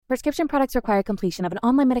Prescription products require completion of an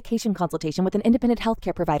online medication consultation with an independent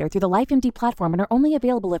healthcare provider through the LifeMD platform and are only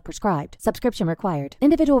available if prescribed. Subscription required.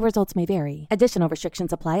 Individual results may vary. Additional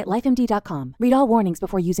restrictions apply at lifemd.com. Read all warnings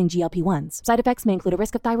before using GLP-1s. Side effects may include a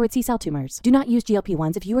risk of thyroid C-cell tumors. Do not use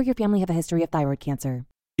GLP-1s if you or your family have a history of thyroid cancer.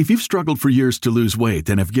 If you've struggled for years to lose weight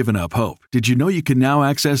and have given up hope, did you know you can now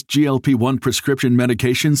access GLP-1 prescription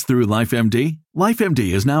medications through LifeMD?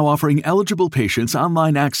 LifeMD is now offering eligible patients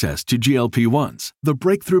online access to GLP-1s, the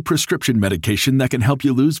breakthrough prescription medication that can help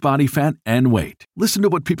you lose body fat and weight. Listen to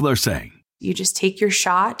what people are saying. You just take your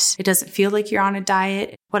shot. It doesn't feel like you're on a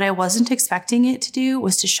diet. What I wasn't expecting it to do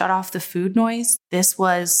was to shut off the food noise. This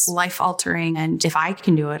was life-altering, and if I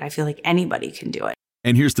can do it, I feel like anybody can do it.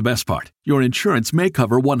 And here's the best part. Your insurance may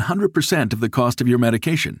cover 100% of the cost of your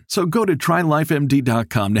medication. So go to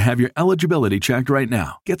trylifemd.com to have your eligibility checked right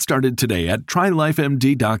now. Get started today at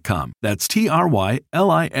trylifemd.com. That's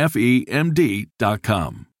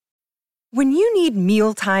trylifemd.com. When you need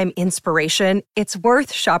mealtime inspiration, it's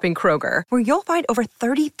worth shopping Kroger, where you'll find over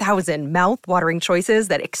 30,000 mouth-watering choices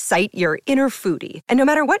that excite your inner foodie. And no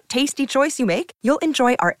matter what tasty choice you make, you'll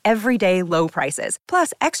enjoy our everyday low prices,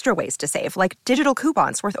 plus extra ways to save, like digital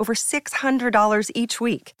coupons worth over $600 each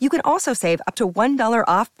week. You can also save up to $1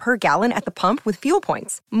 off per gallon at the pump with fuel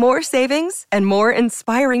points. More savings and more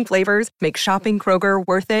inspiring flavors make shopping Kroger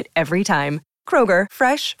worth it every time. Kroger,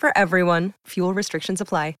 fresh for everyone. Fuel restrictions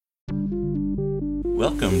apply.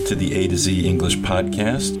 Welcome to the A to Z English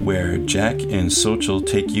podcast, where Jack and Sochil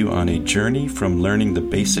take you on a journey from learning the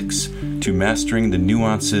basics to mastering the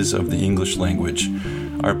nuances of the English language.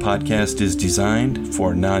 Our podcast is designed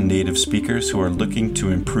for non-native speakers who are looking to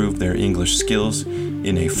improve their English skills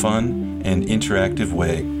in a fun and interactive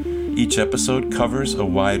way. Each episode covers a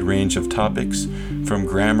wide range of topics, from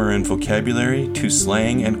grammar and vocabulary to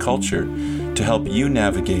slang and culture, to help you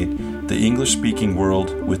navigate the English-speaking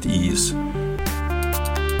world with ease.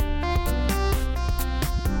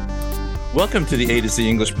 Welcome to the A to Z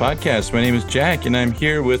English podcast. My name is Jack, and I'm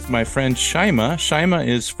here with my friend Shaimaa. Shaimaa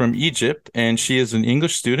is from Egypt, and she is an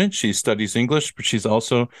English student. She studies English, but she's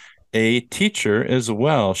also a teacher as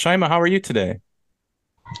well. Shaimaa, how are you today?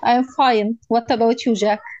 I'm fine. What about you,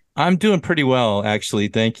 Jack? I'm doing pretty well, actually.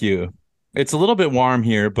 Thank you. It's a little bit warm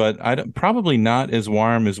here, but probably not as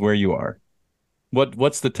warm as where you are.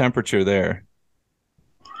 What's the temperature there?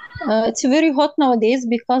 It's very hot nowadays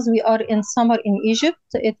because we are in summer in Egypt.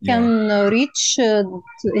 It can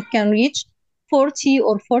reach 40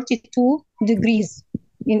 or 42 degrees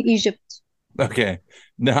in Egypt. Okay.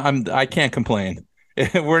 No, I can't complain.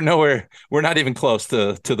 We're not even close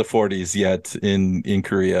to the 40s yet in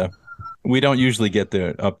Korea. We don't usually get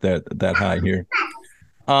up that high here.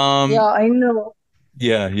 Yeah, I know.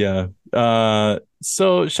 Yeah.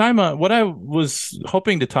 So Shaimaa, what I was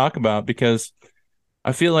hoping to talk about, because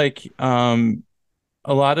I feel like a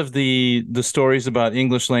lot of the stories about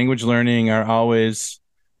English language learning are always,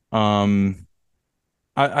 I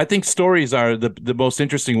think stories are the most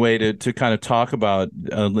interesting way to kind of talk about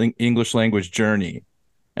English language journey.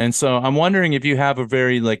 And so I'm wondering if you have a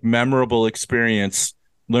very memorable experience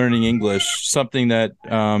learning English, something that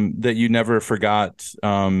you never forgot,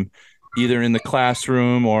 either in the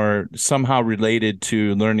classroom or somehow related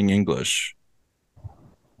to learning English.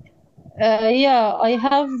 I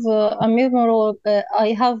have a memorable.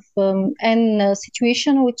 I have an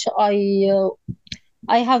situation which I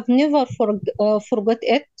have never forgot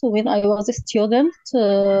it when I was a student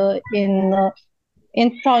in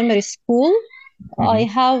primary school. Mm-hmm. I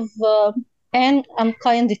have an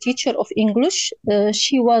unkind teacher of English.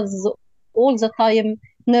 She was all the time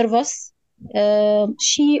nervous.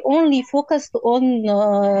 She only focused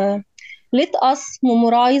on let us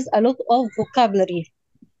memorize a lot of vocabulary.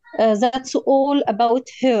 That's all about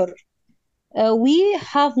her.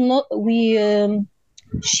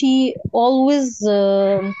 She always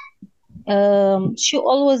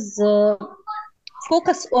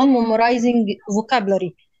focus on memorizing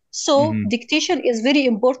vocabulary. So dictation is very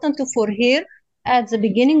important for her at the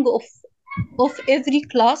beginning of every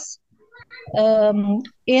class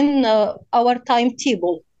in our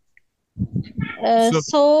timetable.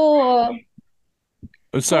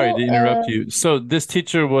 Sorry to interrupt you. So this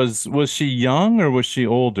teacher was she young or was she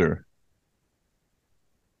older?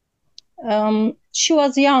 She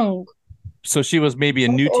was young. So she was maybe a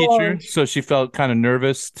new teacher, so she felt kind of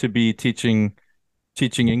nervous to be teaching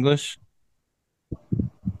English?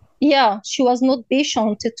 Yeah, she was not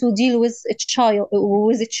patient to deal with the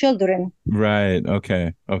children. Right.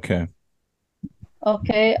 Okay.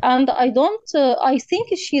 Okay, and I think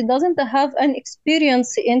she doesn't have an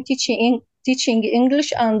experience in teaching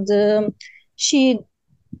English, and she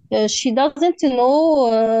She doesn't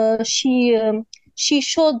know. She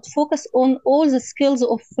should focus on all the skills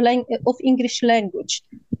of English language.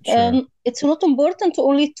 Sure. It's not important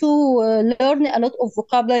only to learn a lot of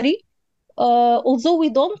vocabulary, although we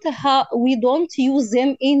don't use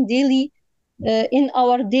them in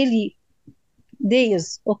our daily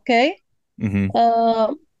days. Okay.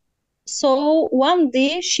 Mm-hmm. So one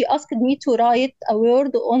day she asked me to write a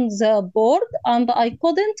word on the board, and I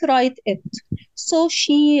couldn't write it. So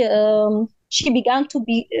she began to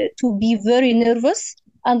be very nervous,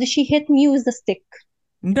 and she hit me with a stick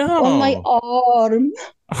on my No. arm.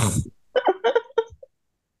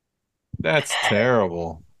 That's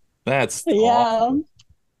terrible. That's Yeah, awful. I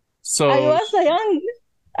So was a young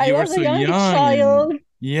I you were was so a young young and child,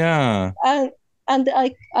 yeah, and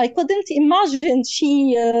I couldn't imagine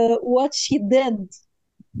she what she did.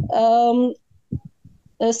 Um,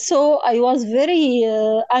 so I was very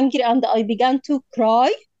angry, and I began to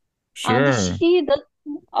cry. And sure.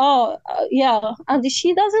 yeah, and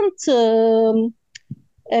she doesn't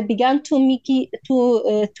began to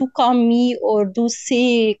to calm me or to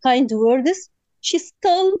say kind words. She's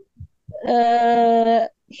still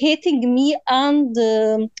hating me, and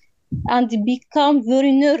become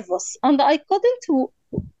very nervous. And I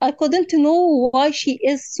couldn't know why she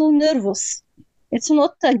is so nervous. It's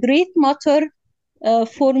not a great matter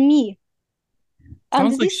for me. And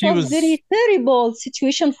Sounds like this she was was very terrible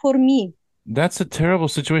situation for me. that's a terrible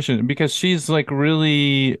situation because she's like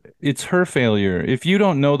really it's her failure. If you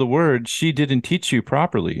don't know the word, she didn't teach you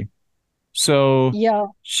properly. So Yeah,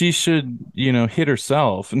 she should, hit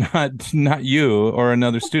herself, not you or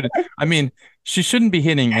another student. I mean, she shouldn't be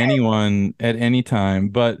hitting anyone at any time,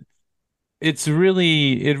 but it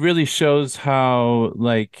really shows how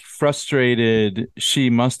like frustrated she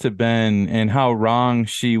must have been and how wrong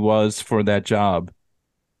she was for that job.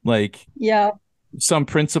 Like yeah, some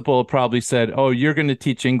principal probably said, "Oh, you're going to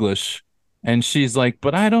teach English." And she's like,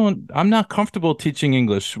 "But I'm not comfortable teaching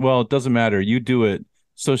English." Well, it doesn't matter. You do it.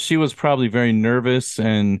 So she was probably very nervous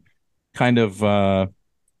and kind of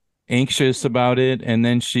anxious about it. And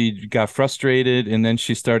then she got frustrated and then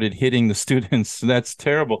she started hitting the students. That's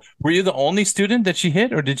terrible. Were you the only student that she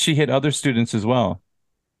hit, or did she hit other students as well?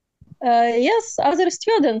 yes, other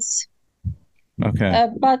students. Okay.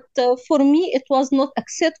 But for me, it was not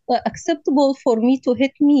acceptable for me to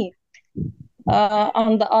hit me.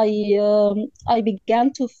 And I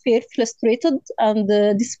began to feel frustrated and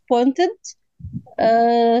disappointed.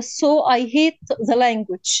 So I hate the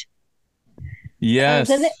language. Then Yes.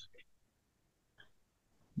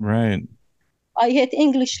 Right. I hate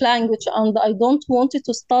English language, and I don't want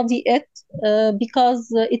to study it because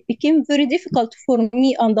it became very difficult for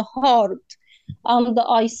me and hard. And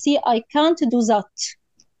I see I can't do that.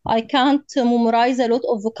 I can't memorize a lot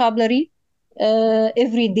of vocabulary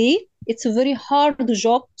every day. It's a very hard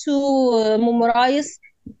job to memorize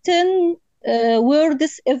 10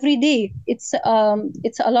 words every day. It's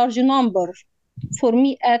a large number for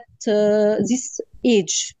me at this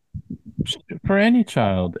age. For any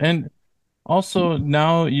child. And also,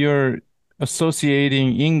 now you're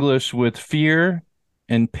associating English with fear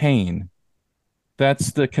and pain.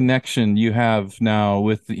 That's the connection you have now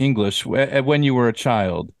with the English. When you were a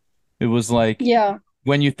child, it was like Yeah,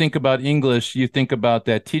 when you think about English, you think about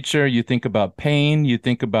that teacher, you think about pain, you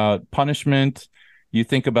think about punishment, you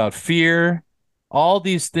think about fear, all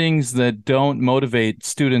these things that don't motivate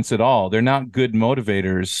students at all. They're not good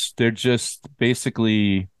motivators. They're just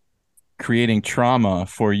basically creating trauma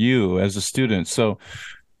for you as a student. So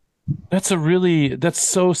that's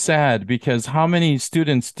so sad because how many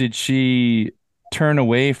students did she turn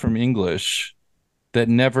away from English that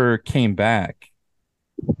never came back?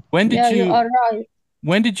 When did yeah, you you are right.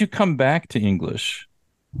 when did you come back to English?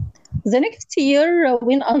 The next year,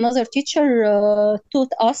 when another teacher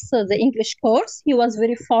taught us the English course, he was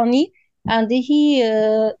very funny, and he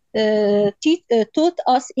taught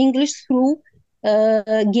us English through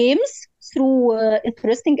games, through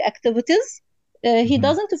interesting activities. He Mhm.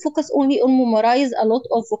 doesn't focus only on memorize a lot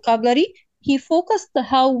of vocabulary. He focused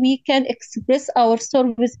how we can express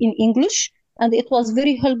ourselves in English, and it was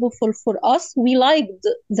very helpful for us. We liked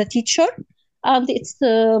the teacher, and it's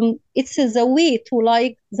the way to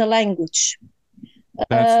like the language.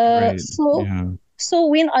 That's Uh, great. so Yeah. so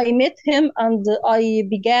when I met him and I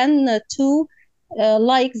began to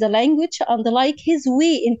like the language and like his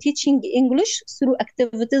way in teaching English through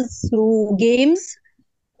activities, through games,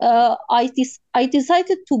 I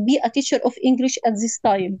decided to be a teacher of English at this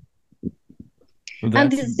time.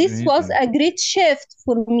 And That's this was amazing. a great shift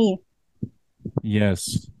for me.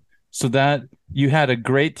 Yes. So that you had a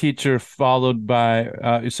great teacher followed by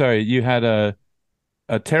sorry, you had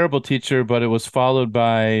a terrible teacher, but she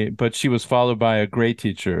was followed by a great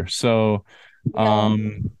teacher. So, Yeah,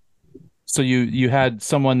 so you had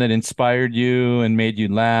someone that inspired you and made you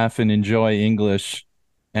laugh and enjoy English,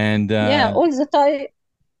 and yeah, all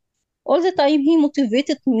the time he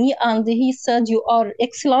motivated me, and he said, "You are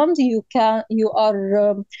excellent. You can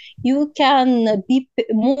be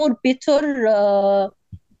more better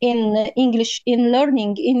in English, in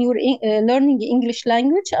learning, in your learning English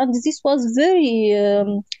language." And this was very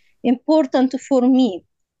important for me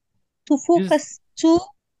to is focus to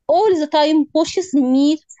all the time pushes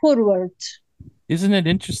me forward. isn't it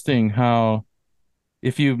interesting how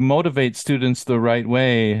if you motivate students the right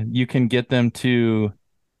way, you can get them to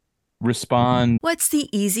respond. What's the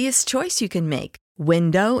easiest choice you can make?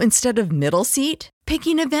 Window instead of middle seat?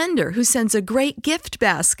 Picking a vendor who sends a great gift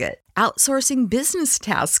basket? Outsourcing business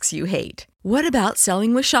tasks you hate? What about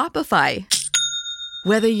selling with Shopify?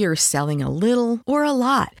 Whether you're selling a little or a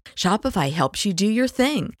lot, Shopify helps you do your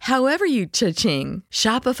thing, however you cha-ching.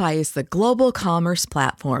 Shopify is the global commerce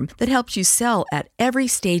platform that helps you sell at every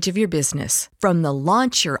stage of your business. From the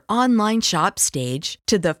launch your online shop stage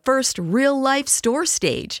to the first real-life store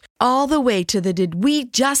stage, all the way to the did we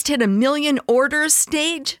just hit a million orders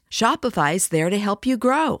stage. Shopify's there to help you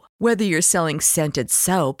grow. Whether you're selling scented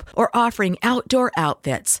soap or offering outdoor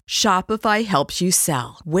outfits, Shopify helps you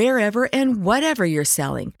sell. Wherever and whatever you're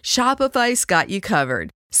selling, Shopify's got you covered.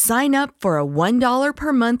 Sign up for a $1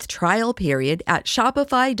 per month trial period at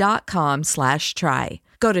shopify.com/try.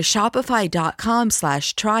 Go to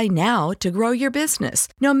shopify.com/try now to grow your business,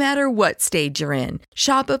 no matter what stage you're in.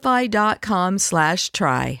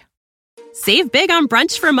 Shopify.com/try. Save big on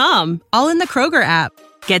brunch for mom, all in the Kroger app.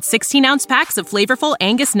 Get 16-ounce packs of flavorful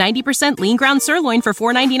Angus 90% lean ground sirloin for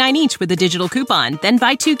 $4.99 each with a digital coupon. Then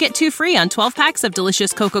buy 2, get 2 free on 12 packs of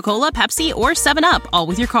delicious Coca-Cola, Pepsi, or 7-Up, all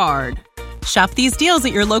with your card. Shop these deals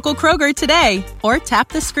at your local Kroger today, or tap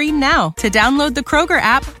the screen now to download the Kroger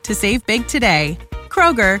app to save big today.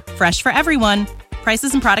 Kroger, fresh for everyone.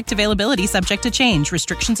 Prices and product availability subject to change.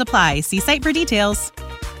 Restrictions apply. See site for details.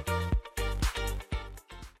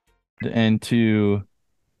 And to,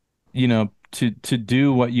 to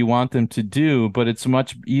do what you want them to do, but it's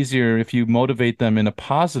much easier if you motivate them in a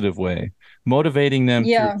positive way. Motivating them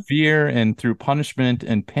through fear and through punishment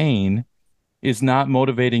and pain is not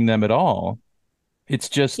motivating them at all. It's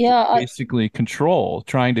just basically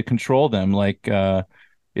trying to control them, like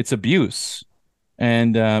it's abuse.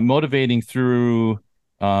 And motivating through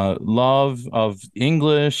love of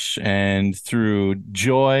English and through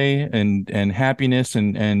joy and happiness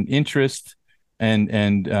and interest and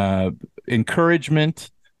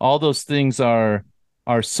encouragement. All those things are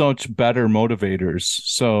such better motivators.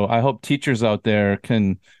 So I hope teachers out there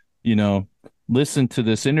can, listen to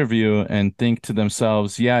this interview and think to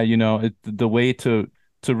themselves, the way to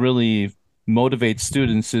really motivate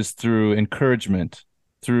students is through encouragement,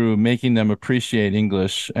 through making them appreciate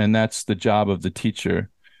English, and that's the job of the teacher.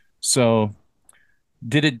 So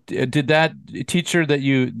did that teacher that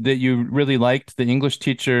you really liked, the English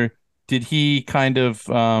teacher, did he kind of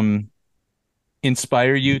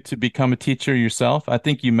inspire you to become a teacher yourself? I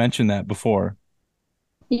think you mentioned that before.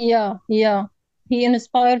 Yeah. He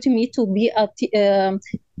inspired me to be an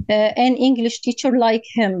English teacher like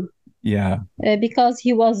him. Yeah. Because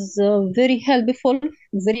he was very helpful,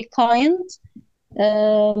 very kind.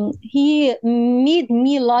 He made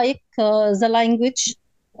me like the language,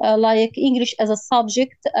 like English as a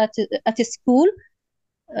subject at a school,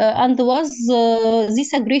 and was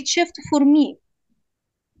this a great shift for me.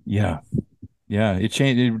 Yeah, it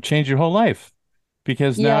changed your whole life,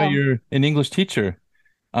 because now you're an English teacher.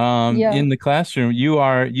 In the classroom, you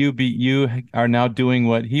are now doing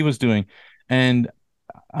what he was doing, and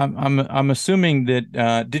I'm assuming that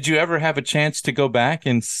did you ever have a chance to go back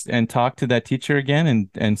and talk to that teacher again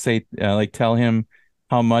and say tell him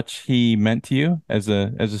how much he meant to you as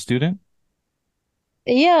a student?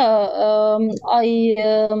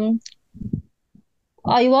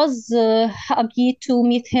 I was happy to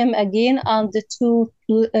meet him again and to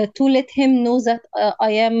let him know that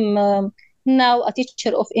I am now a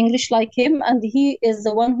teacher of English like him, and he is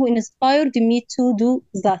the one who inspired me to do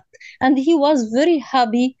that. And he was very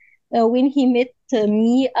happy when he met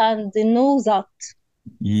me and know that.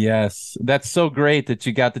 Yes, that's so great that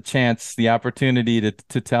you got the opportunity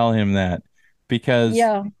to tell him that, because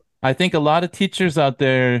I think a lot of teachers out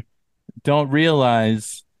there don't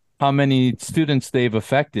realize how many students they've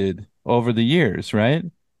affected over the years, right?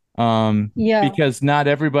 Because not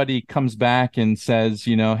everybody comes back and says,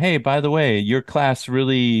 hey, by the way, your class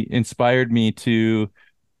really inspired me to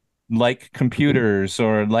like computers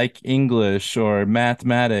or like English or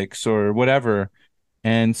mathematics or whatever.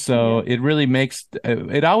 And so it really makes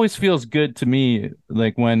it always feels good to me,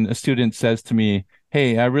 like when a student says to me,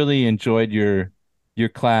 "Hey, I really enjoyed your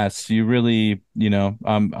class. You really,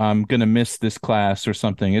 I'm gonna miss this class or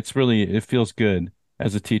something." It feels good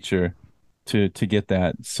as a teacher to get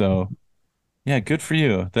that. So yeah, good for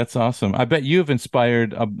you. That's awesome. I bet you've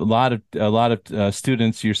inspired a lot of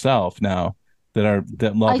students yourself now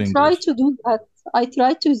that love I try English. to do that. I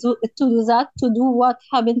try to do that, to do what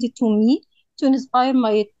happened to me, to inspire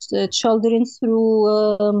my children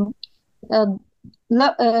through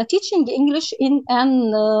uh, teaching English in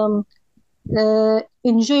an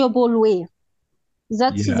enjoyable way.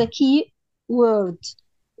 That's Yeah, the key word.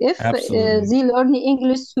 If absolutely. they learn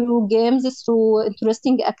English through games, through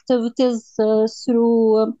interesting activities,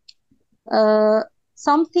 through uh,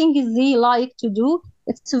 something they like to do,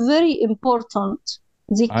 it's very important.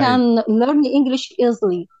 They I can learn English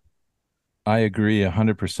easily. I agree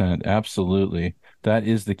 100%. Absolutely. That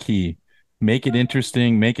is the key. Make it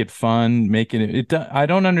interesting, make it fun, I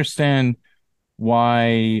don't understand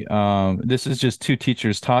why this is just two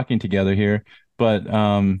teachers talking together here, but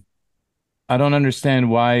I don't understand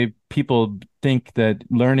why people think that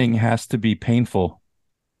learning has to be painful.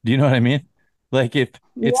 Do you know what I mean? Like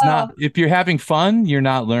Yeah, if you're having fun, you're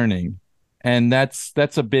not learning. And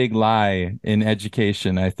that's a big lie in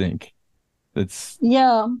education, I think. That's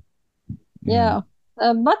yeah, yeah.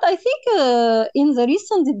 yeah. But I think in the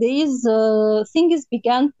recent days, things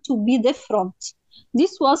began to be different.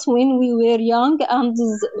 This was when we were young, and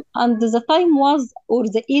the time was, or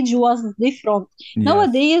the age was different. Yes.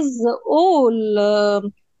 Nowadays, all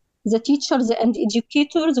the teachers and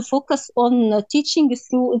educators focus on teaching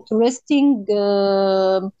through interesting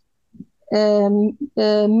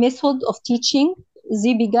method of teaching.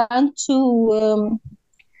 They began to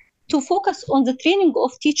focus on the training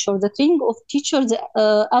of teachers. The training of teachers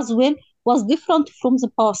as well was different from the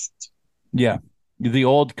past. Yeah. The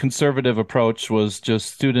old conservative approach was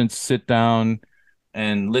just students sit down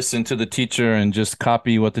and listen to the teacher and just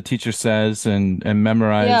copy what the teacher says and Yeah,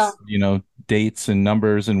 memorize, dates and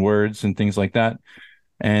numbers and words and things like that.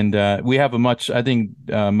 And we have I think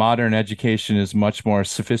modern education is much more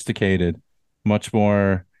sophisticated, much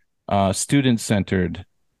more student centered.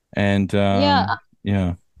 And yeah,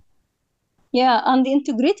 yeah, yeah. And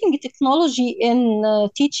integrating technology in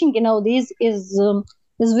teaching nowadays is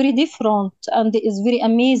very different and is very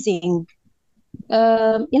amazing.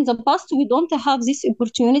 In the past, we don't have this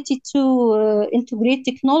opportunity to integrate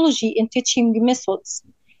technology in teaching methods.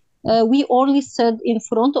 We only said in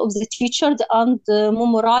front of the teachers and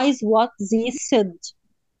memorize what they said.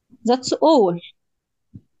 That's all.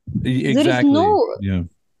 There is exactly. no, Yeah.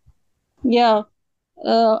 yeah.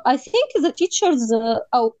 I think the teachers,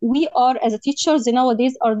 we are as teachers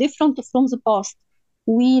nowadays are different from the past.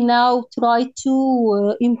 We now try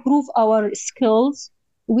to improve our skills.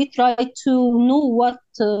 We try to know what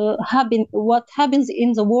happens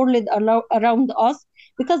in the world around us,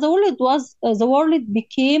 because the world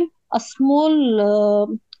became a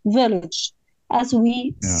small village, as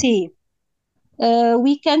we Yeah. say.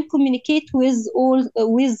 We can communicate with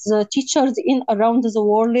teachers in around the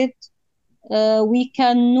world. We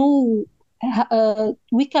can know,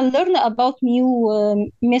 we can learn about new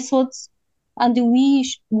methods, and we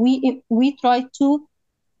try to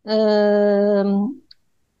um,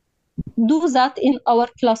 do that in our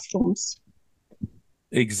classrooms.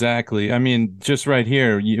 Exactly. I mean, just right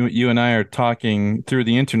here, you and I are talking through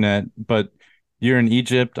the internet, but you're in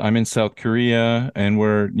Egypt, I'm in South Korea, and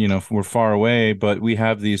we're far away, but we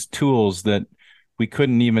have these tools that we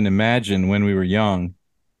couldn't even imagine when we were young.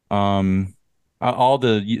 Um, all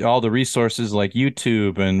the resources like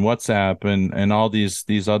YouTube and WhatsApp and all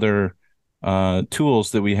these other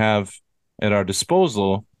tools that we have at our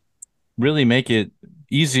disposal really make it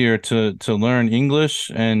easier to learn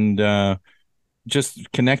English and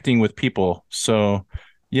just connecting with people. So,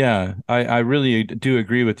 yeah, I really do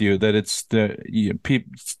agree with you that it's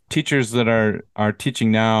teachers that are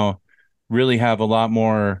teaching now really have a lot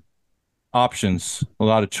more options, a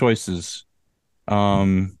lot of choices,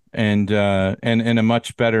 and a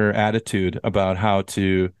much better attitude about how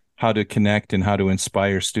to connect and how to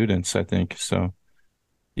inspire students, I think. So,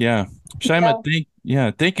 yeah. Shaima,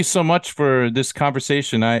 Yeah, thank you so much for this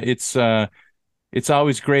conversation. It's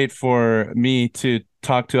always great for me to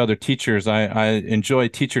talk to other teachers. I enjoy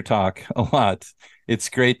teacher talk a lot. It's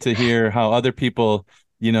great to hear how other people,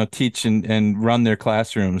 teach and run their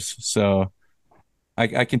classrooms. So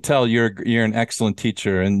I can tell you're an excellent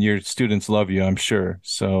teacher and your students love you, I'm sure.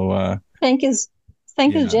 So thank you,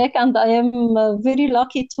 thank you, yeah. Jack, and I am very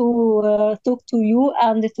lucky to talk to you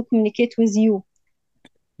and to communicate with you.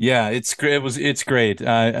 Yeah, it's great. It's great.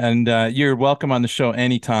 And you're welcome on the show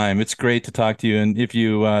anytime. It's great to talk to you. And if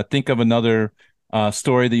you think of another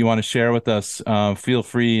story that you want to share with us, feel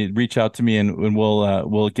free, reach out to me and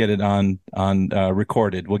we'll get it on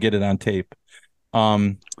recorded. We'll get it on tape.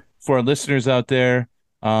 For our listeners out there,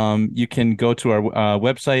 you can go to our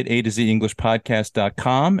website,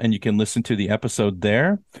 a2zenglishpodcast.com, and you can listen to the episode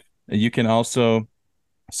there. You can also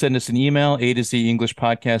send us an email,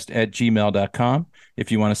 a2zenglishpodcast@gmail.com,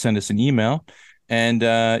 if you want to send us an email. And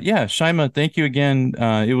Shaimaa, thank you again.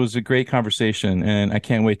 It was a great conversation, and I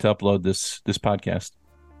can't wait to upload this podcast.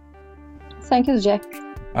 Thank you, Jack.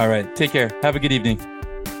 All right. Take care. Have a good evening.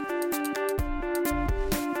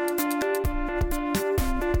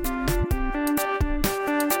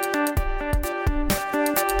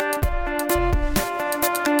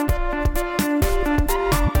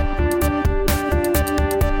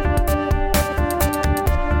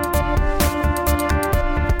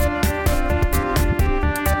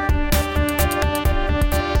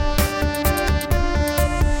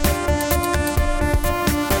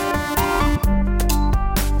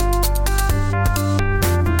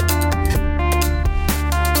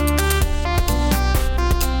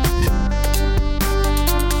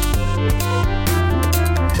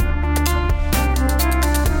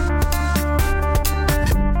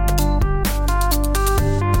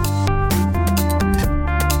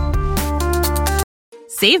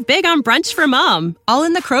 Save big on brunch for mom, all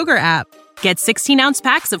in the Kroger app. Get 16-ounce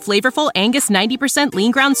packs of flavorful Angus 90%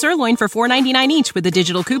 lean ground sirloin for $4.99 each with a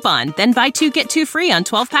digital coupon. Then buy 2, get 2 free on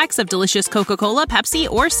 12 packs of delicious Coca-Cola, Pepsi,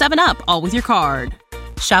 or 7-Up, all with your card.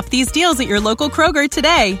 Shop these deals at your local Kroger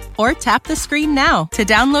today, or tap the screen now to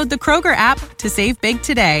download the Kroger app to save big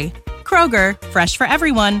today. Kroger, fresh for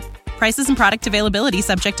everyone. Prices and product availability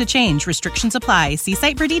subject to change. Restrictions apply. See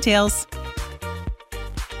site for details.